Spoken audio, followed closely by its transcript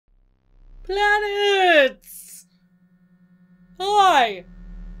Planets! Hi!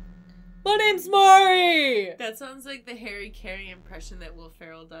 My name's Mari! That sounds like the Harry Carey impression that Will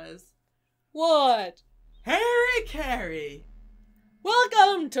Ferrell does. What? Harry Carey!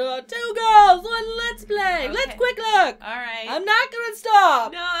 Welcome to Two Girls, One Let's Play! Okay. Let's quick look! Alright. I'm not gonna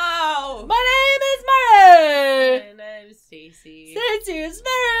stop! No! My name is Mari! And I'm Stacy. Stacey is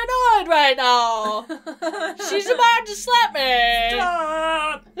very annoyed right now! She's about to slap me!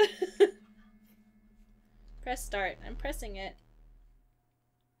 Stop! Press start. I'm pressing it.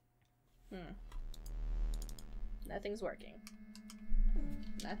 Nothing's working.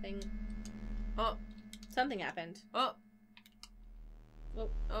 Nothing. Oh. Something happened. Oh. Oh.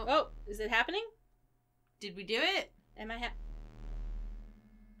 Oh. Oh. Is it happening? Did we do it? Am I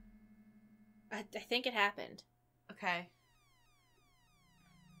I think it happened. Okay.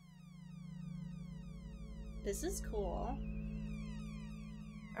 This is cool.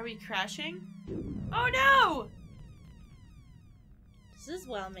 Are we crashing? Oh no! This is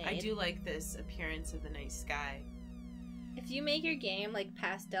well made. I do like this appearance of the night sky. If you make your game like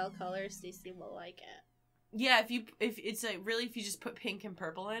pastel colors, Stacey will like it. Yeah, if it's like really if you just put pink and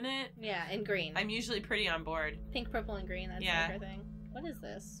purple in it. Yeah, and green. I'm usually pretty on board. Pink, purple, and green. That's Yeah. like our thing. What is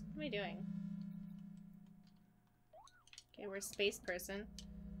this? What am I doing? Okay, we're a space person.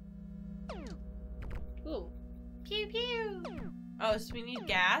 Ooh. Pew pew. Oh, so we need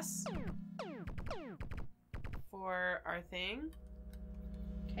gas for our thing.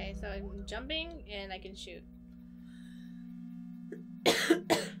 Okay, so I'm jumping and I can shoot.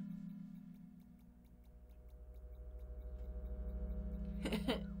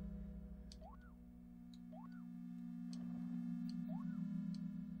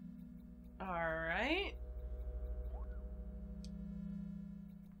 Alright.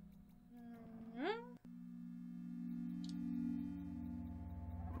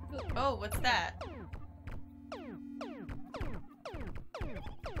 Oh, what's that?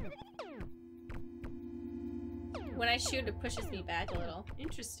 When I shoot, it pushes me back a little.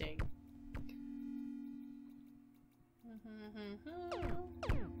 Interesting.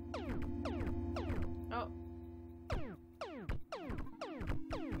 Oh.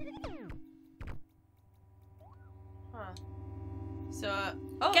 Huh. So,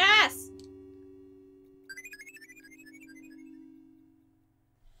 oh! Gas!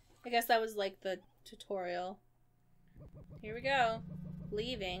 I guess that was like the tutorial. Here we go.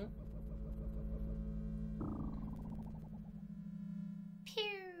 Leaving. Pew!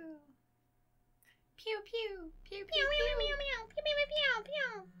 Pew pew! Pew pew pew!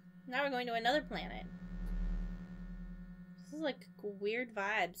 Now we're going to another planet. This is like weird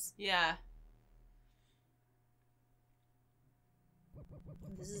vibes. Yeah.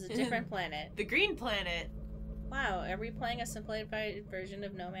 This is a different planet. The green planet. Wow, are we playing a simplified version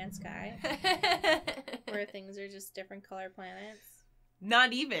of No Man's Sky? Where things are just different color planets?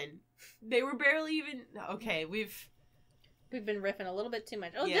 Not even. They were barely even... Okay, we've been riffing a little bit too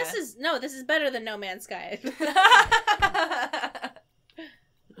much. Oh, Yeah. this is better than No Man's Sky.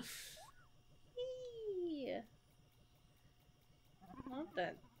 What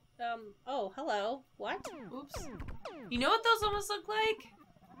the? Oh, hello. What? Oops. You know what those almost look like?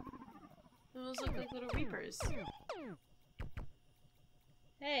 Those look like little reapers.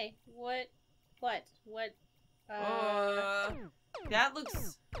 Hey, what? That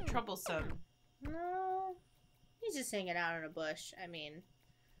looks troublesome. No. He's just hanging out in a bush. I mean,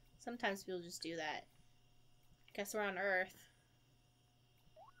 sometimes people just do that. Guess we're on Earth.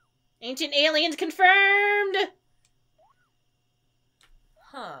 Ancient aliens confirmed!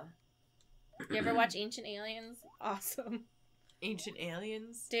 Huh. You ever watch Ancient Aliens? Awesome. Ancient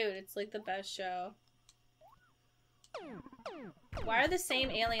aliens? Dude, it's like the best show. Why are the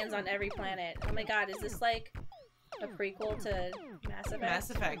same aliens on every planet? Oh my god, is this like a prequel to Mass Effect? Mass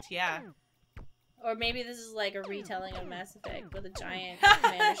Effect, yeah. Or maybe this is like a retelling of Mass Effect with a giant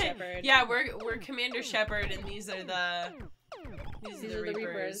Commander Shepard. Yeah, we're Commander Shepard, and these are the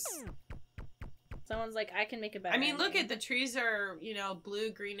Reapers. Someone's like, I can make a better I mean, look ending. at the trees are,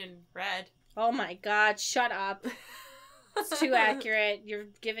 blue, green, and red. Oh my god, shut up. It's too accurate. You're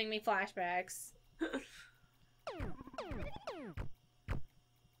giving me flashbacks.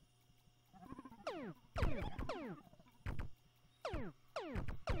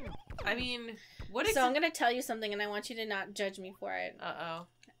 I mean, So I'm gonna tell you something, and I want you to not judge me for it. Uh-oh.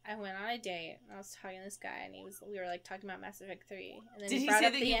 I went on a date. And I was talking to this guy, and we were like talking about Mass Effect 3. And then Did he he brought say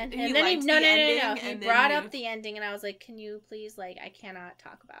up that the he- end. he And then he liked no. the ending, He and then brought you- up the ending, and I was like, "Can you please I cannot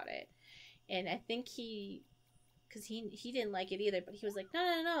talk about it." And I think because he didn't like it either, but he was like,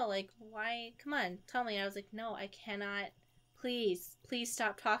 "No, like why? Come on, tell me." And I was like, "No, I cannot. please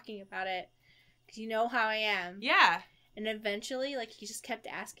stop talking about it. Because you know how I am. Yeah. And eventually, like, he just kept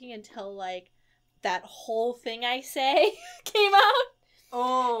asking until, like, that whole thing I say came out.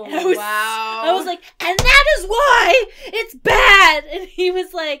 Oh, wow. I was like, and that is why it's bad! And he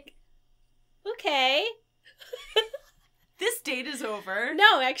was like, okay. This date is over.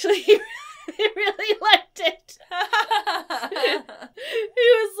 No, actually, he really liked it. He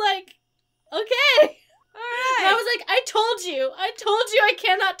was like, okay. Alright. And I was like, I told you I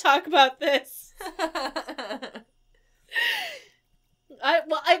cannot talk about this.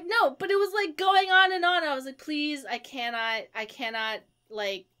 No, but it was like going on and on. I was like, please, I cannot,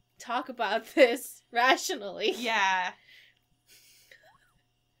 like, talk about this rationally. Yeah.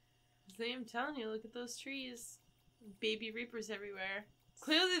 I'm telling you, look at those trees. Baby reapers everywhere.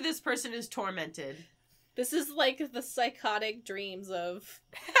 Clearly this person is tormented. This is like the psychotic dreams of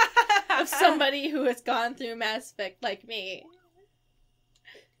somebody who has gone through Mass Effect like me.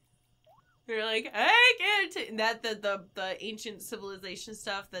 You're like, I can't take that the ancient civilization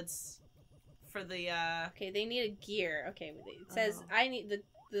stuff that's for the Okay, they need a gear. Okay, it says I need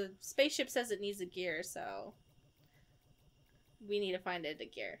the spaceship says it needs a gear, so we need to find it a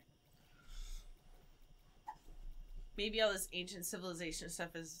gear. Maybe all this ancient civilization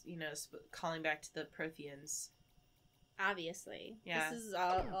stuff is, you know, calling back to the Protheans. Obviously. Yeah. This is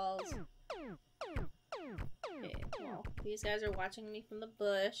all okay, well, these guys are watching me from the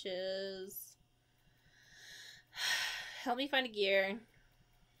bushes. Help me find a gear.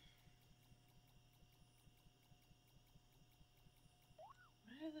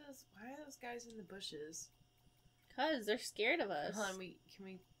 Why are those guys in the bushes? 'Cause they're scared of us. Hold on, can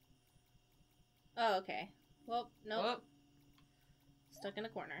we... Oh, okay. Well, nope. Oh. Stuck in a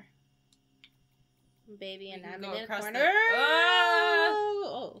corner. Baby, and I'm go in a across corner. the- Ah!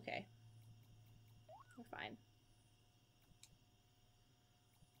 Oh, okay. We're fine.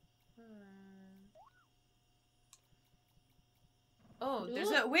 Oh,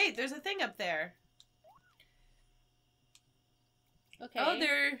 there's a thing up there. Okay. Oh,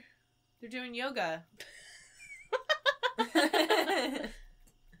 they're doing yoga.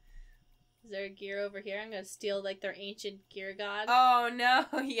 Is there a gear over here? I'm gonna steal, like, their ancient gear god. Oh, no,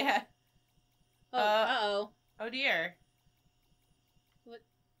 yeah. Oh, uh-oh. Oh, dear. What?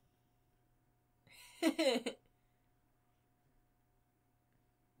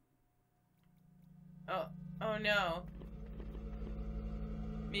 Oh, no.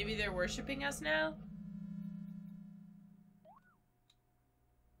 Maybe they're worshipping us now?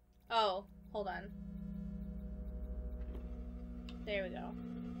 Oh, hold on. There we go.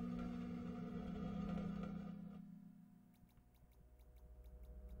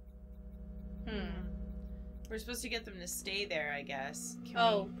 We're supposed to get them to stay there, I guess.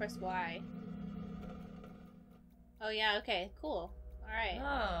 Press Y. Oh, yeah, okay, cool. Alright.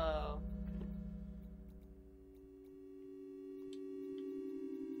 Oh.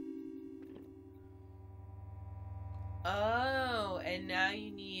 Oh, and now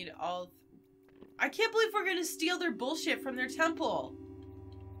you need all... I can't believe we're gonna steal their bullshit from their temple.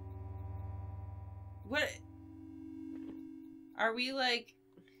 What? Are we like...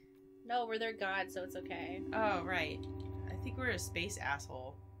 No, we're their god, so it's okay. Oh, right. I think we're a space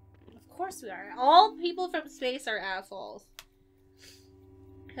asshole. Of course we are. All people from space are assholes.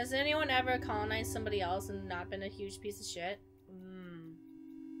 Has anyone ever colonized somebody else and not been a huge piece of shit?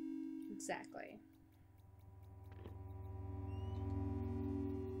 Exactly.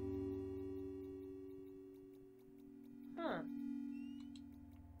 Huh.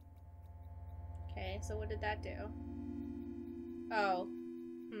 Okay, so what did that do? Oh.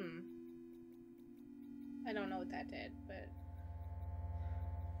 I don't know what that did, but...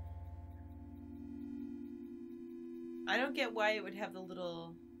 I don't get why it would have the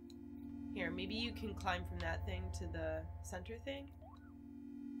little... Here, maybe you can climb from that thing to the center thing?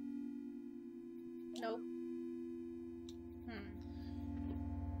 Nope.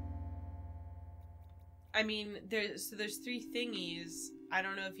 I mean, there's 3 thingies. I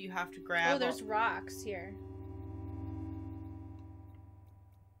don't know if you have to grab... Oh, there's rocks here.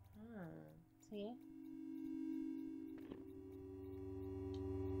 See?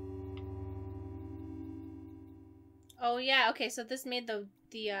 Oh, yeah, okay, so this made the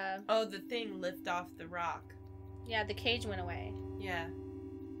Oh, the thing lift off the rock. Yeah, the cage went away. Yeah.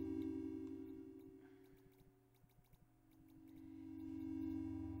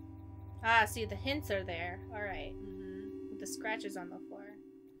 Ah, see, the hints are there. Alright. Mm-hmm. With the scratches on the floor.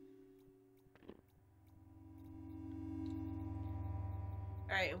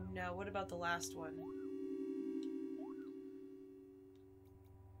 Alright, now what about the last one?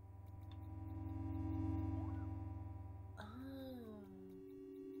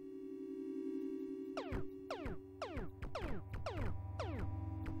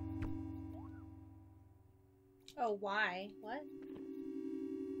 Oh, why? What?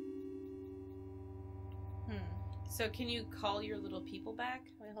 So can you call your little people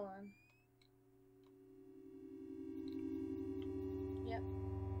back? Wait, hold on. Yep.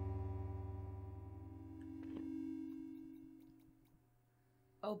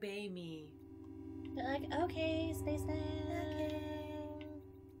 Obey me. They're like, okay, spaceman. Okay.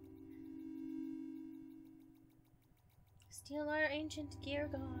 Steal our ancient gear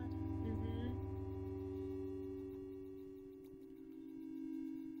god. Mm-hmm.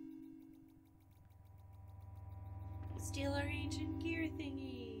 Steal our ancient gear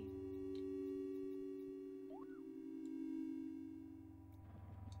thingy.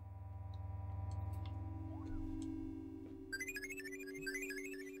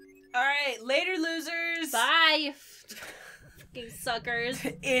 Alright, later, losers! Bye, you fucking suckers.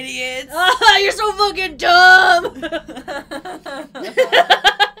 Idiots! Oh, you're so fucking dumb!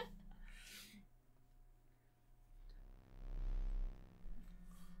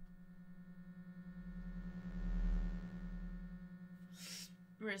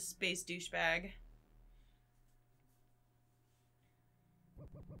 We're a space douchebag.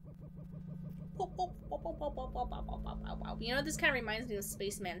 You know, this kind of reminds me of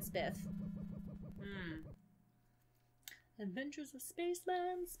Spaceman Spiff. Adventures of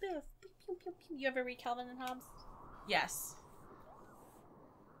Spaceman Spiff. You ever read Calvin and Hobbes? Yes.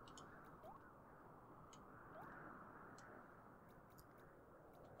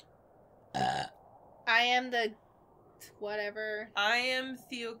 I am the... whatever. I am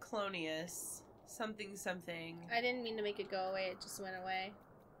Theoclonius. Something something. I didn't mean to make it go away, it just went away.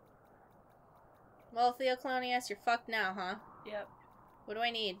 Well, Theoclonius, you're fucked now, huh? Yep. What do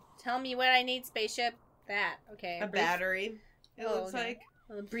I need? Tell me what I need, spaceship. That. Okay. A battery. It looks okay.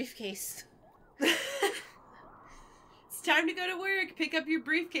 like. A briefcase. It's time to go to work. Pick up your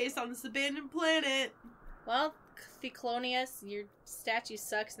briefcase on this abandoned planet. Well, Theoclonius, your statue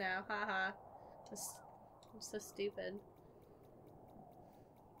sucks now. Haha. I'm so stupid.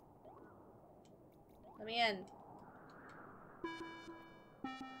 Let me in.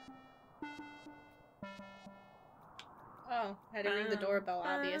 Oh, had to ring the doorbell,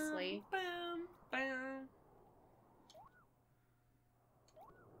 obviously. Bam, bam.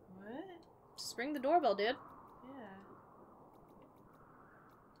 What? Just ring the doorbell, dude. Yeah.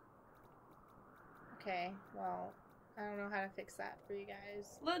 Okay, well, I don't know how to fix that for you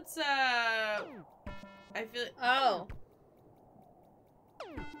guys. Let's, I feel... Oh.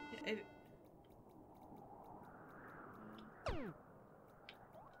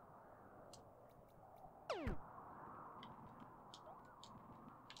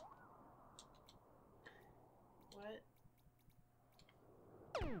 What?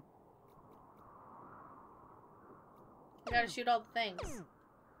 You gotta shoot all the things.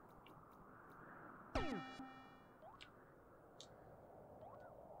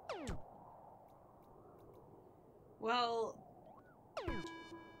 Well...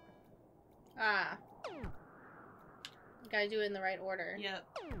 Ah. You gotta do it in the right order. Yep.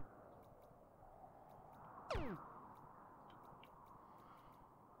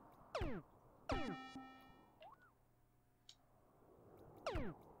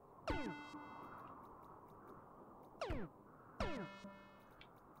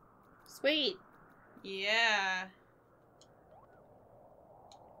 Sweet. Yeah.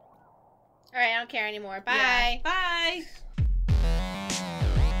 Alright, I don't care anymore. Bye. Yeah. Bye.